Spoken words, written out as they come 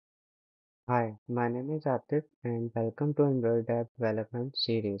Hi, my name is Atif and welcome to Android app development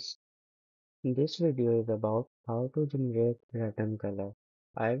series. This video is about how to generate random color.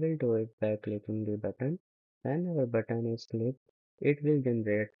 I will do it by clicking the button. Whenever button is clicked, it will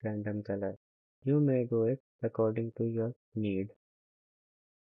generate random color. You may do it according to your need.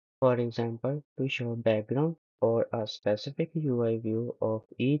 For example, to show background or a specific UI view of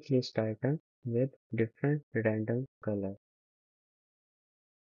each list item with different random color.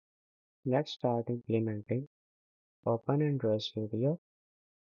 Let's start implementing. Open Android Studio.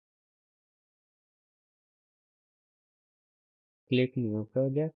 Click New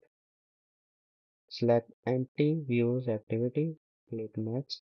Project, select Empty Views Activity, click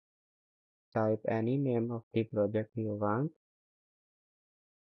Next, type any name of the project you want,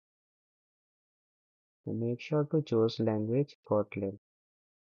 and make sure to choose language Kotlin.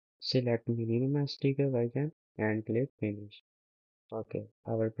 Select minimum SDK version and click Finish. Okay,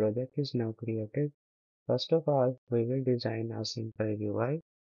 our project is now created. First of all, we will design a simple UI.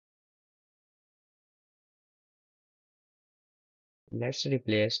 Let's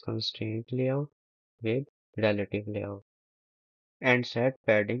replace constraint layout with relative layout and set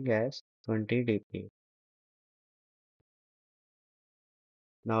padding as 20 dp.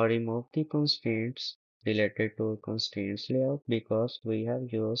 Now remove the constraints related to constraints layout because we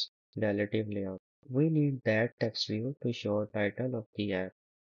have used relative layout. We need that text view to show title of the app.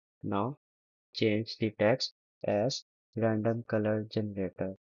 Now change the text as random color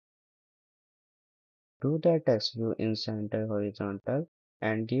generator. Do the text view in center horizontal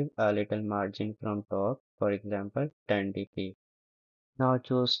and give a little margin from top, for example 10 dp. Now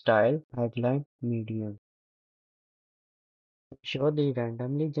choose style headline medium. To show the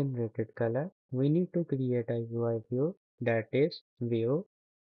randomly generated color, we need to create a UI view that is view,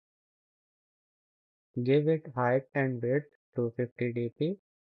 give it height and width to 50 dp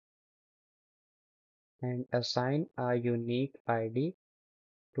and assign a unique ID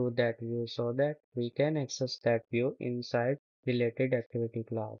to that view so that we can access that view inside related activity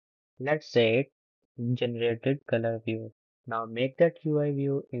class. Let's say it generated color view. Now make that UI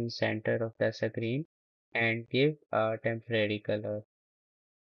view in center of the screen and give a temporary color.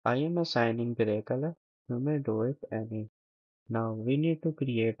 I am assigning gray color. You may do it any. Now we need to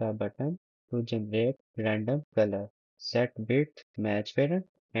create a button to generate random color. Set width, match parent,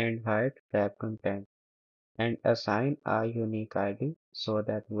 and height wrap content, and assign a unique ID so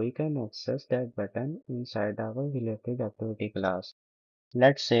that we can access that button inside our related activity class.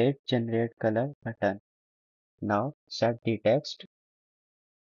 Let's say generate color button. Now set the text,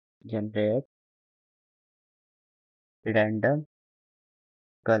 generate random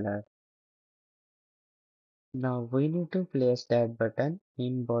color. Now we need to place that button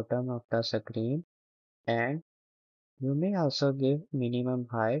in bottom of the screen and you may also give minimum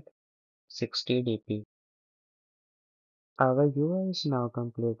height 60 dp. Our UI is now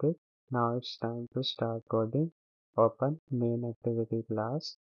completed. Now it's time to start coding. Open main activity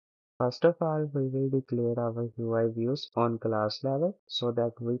class. First of all, we will declare our UI views on class level so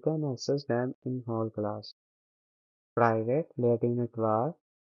that we can access them in whole class. Private let init var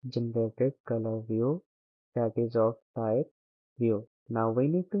generated color view that is of type view. Now we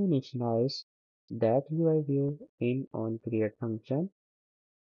need to initialize that UI view in on create function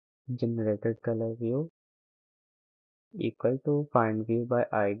generated color view equal to find view by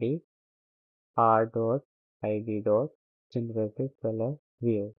id r dot id dot generated color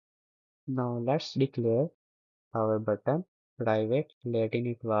view. Now let's declare our button private let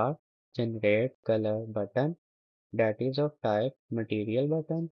init var generate color button that is of type material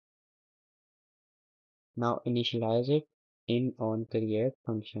button. Now initialize it in on create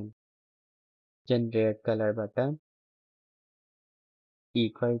function. Generate color button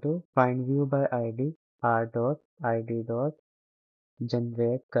equal to find view by id r dot id dot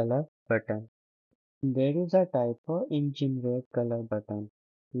generate color button. There is a typo in generate color button.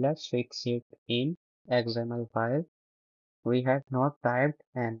 Let's fix it in XML file. We have not typed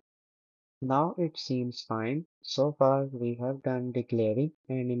n. Now it seems fine. So far we have done declaring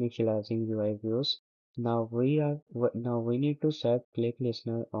and initializing UI views. Now we need to set click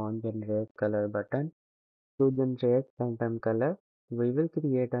listener on generate color button. To generate random color, we will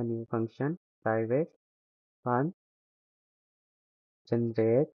create a new function private fun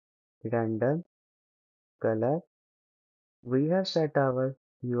generate random color. We have set our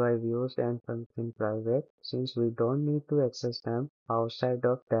UI views and function private since we don't need to access them outside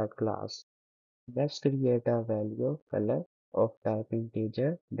of that class. Let's create a value color of type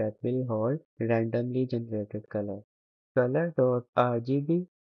integer that will hold randomly generated color. Color.rgb.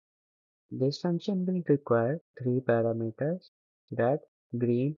 This function will require three parameters red,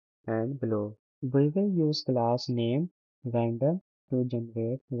 green, and below. We will use class name random to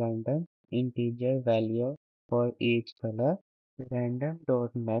generate random integer value for each color,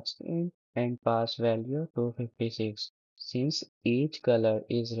 random.maxInt and pass value 256. Since each color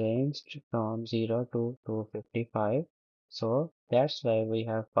is ranged from 0 to 255, so that's why we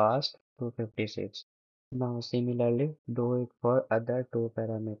have passed 256. Now similarly do it for other two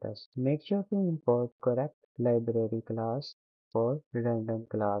parameters. Make sure to import correct library class for random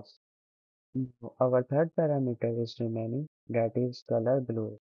class. Our third parameter is remaining, that is color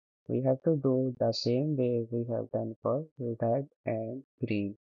blue. We have to do the same way we have done for red and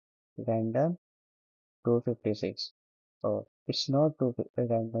green. Random 256. Oh, it's not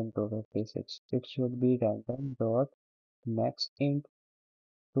random 256. It should be random dot max int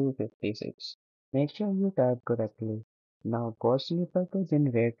 256. Make sure you type correctly. Now code snippet to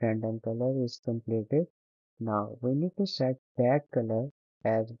generate random color is completed. Now we need to set that color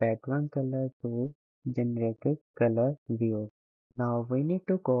as background color to generated color view. Now we need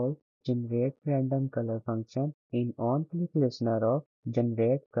to call generate random color function in on-click listener of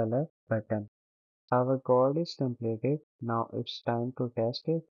generate color button. Our code is completed. Now it's time to test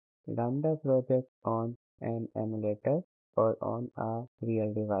it. Run the project on an emulator or on a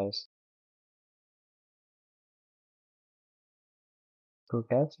real device. To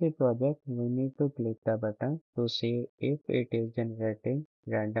test the project, we need to click the button to see if it is generating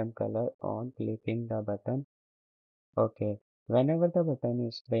random color on clicking the button. Okay, whenever the button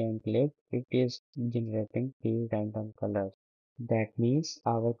is being clicked, it is generating the random color. That means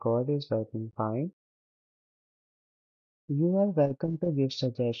our code is working fine. You are welcome to give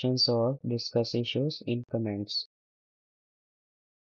suggestions or discuss issues in comments.